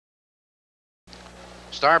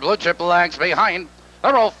Star Blue Chip lags behind.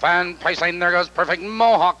 The roll fan pacing, there goes Perfect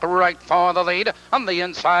Mohawk right for the lead. On the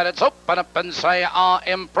inside, it's Open Up and Say Ah,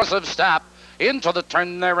 impressive step. Into the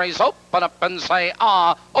turn there is Open Up and Say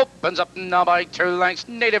Ah, opens up now by 2 lengths.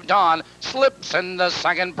 Native Dawn slips into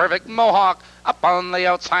second, Perfect Mohawk. Up on the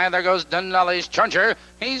outside, there goes Denali's Charger.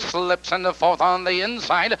 He slips into fourth on the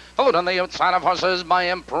inside, followed on the outside of horses by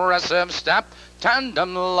impressive step.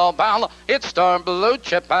 Tandem Lobel, it's Star Blue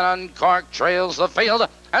Chip and Uncork trails the field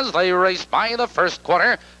as they race by the first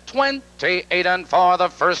quarter. 28 and 4 the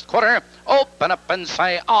first quarter. Open Up and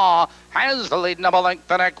Say Ah has the lead double length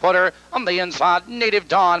and a quarter. On the inside, Native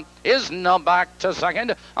Dawn is now back to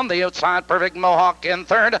second. On the outside, Perfect Mohawk in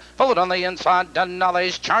third, followed on the inside,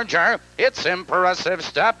 Denali's Charger. It's impressive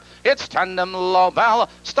step. It's Tandem Lobel,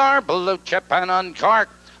 Star Blue Chip and Uncork.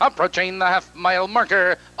 Approaching the half-mile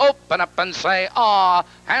marker, Open Up and Say Ah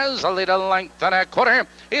has a lead a length and a quarter.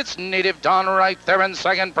 It's Native Dawn right there in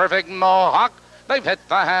second, Perfect Mohawk. They've hit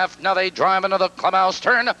the half, now they drive into the clubhouse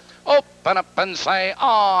turn. Open Up and Say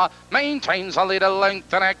Ah maintains a lead a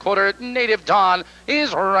length and a quarter. Native Dawn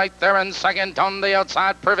is right there in second. On the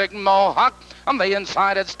outside, Perfect Mohawk. On the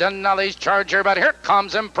inside, it's Denali's Charger, but here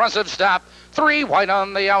comes impressive step. 3 wide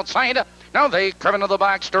on the outside. Now they curve into the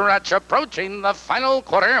back stretch, approaching the final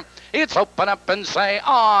quarter. It's Open Up and Say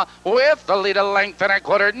Ah with the lead a length and a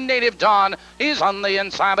quarter. Native Dawn is on the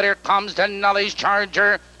inside, but here comes Denali's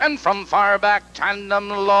Charger. And from far back, Tandem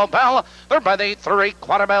Lobel. They're by the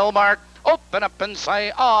 3/4 mile mark. Open Up and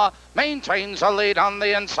Say Ah maintains a lead on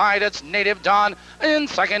the inside. It's Native Dawn in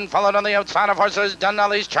second, followed on the outside of horses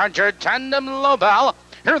Denali's Charger, Tandem Lobel.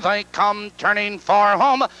 Here they come, turning for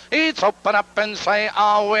home. It's Open Up and Say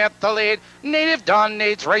Ah with the lead. Native Dawn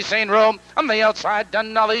needs racing room. On the outside,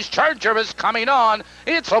 Denali's Charger is coming on.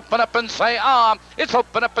 It's Open Up and Say Ah. It's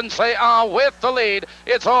Open Up and Say Ah with the lead.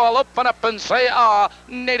 It's all Open Up and Say Ah.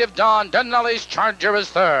 Native Dawn, Denali's Charger is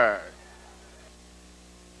third.